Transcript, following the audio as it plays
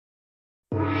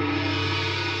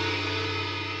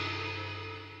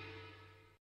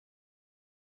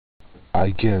I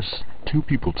guess 2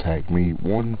 people tagged me.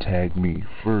 One tagged me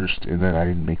first, and then I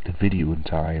didn't make the video in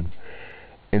time.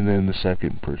 And then the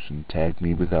second person tagged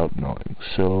me without knowing.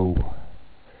 So,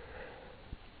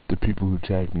 the people who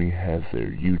tagged me have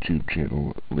their YouTube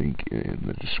channel link in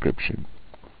the description.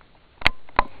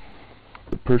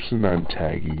 The person I'm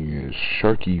tagging is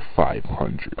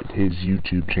Sharky500. His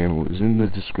YouTube channel is in the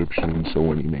description, so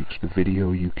when he makes the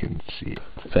video, you can see it.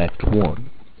 Fact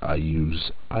 1. I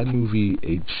use iMovie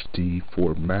HD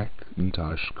for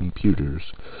Macintosh computers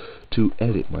to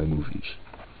edit my movies.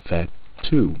 Fact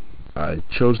 2. I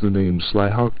chose the name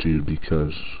Slyhawk dude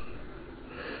because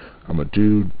I'm a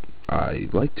dude. I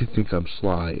like to think I'm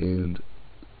sly, and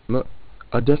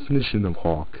a definition of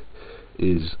hawk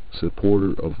is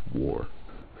supporter of war.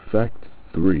 Fact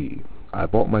 3. I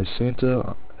bought my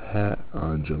Santa hat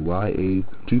on July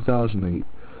 8th, 2008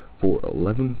 for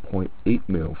 11.8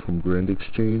 mil from Grand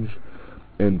Exchange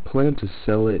and plan to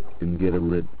sell it and get a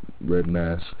red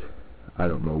mask. I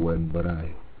don't know when, but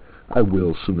I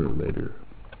will sooner or later.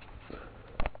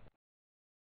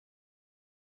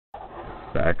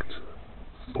 Fact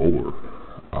 4.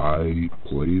 I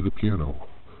play the piano.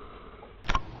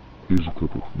 Here's a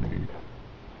clip of me.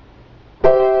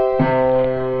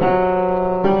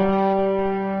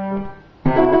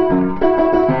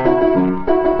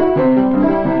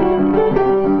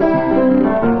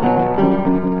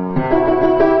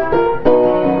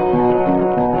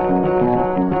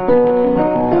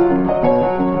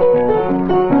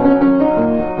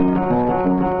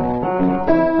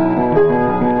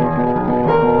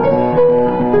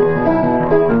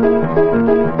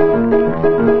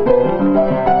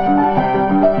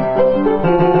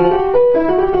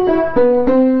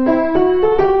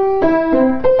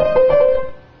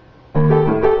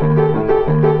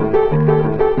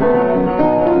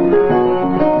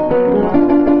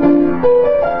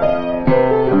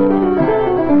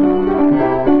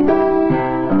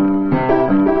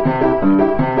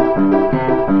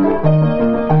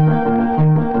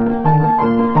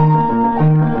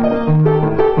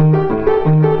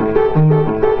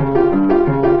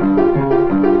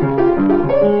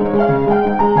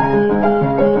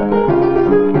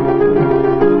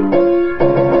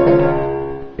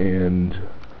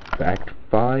 Fact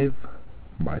 5,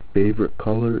 my favorite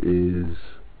color is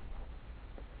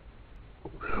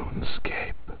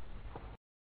RuneScape.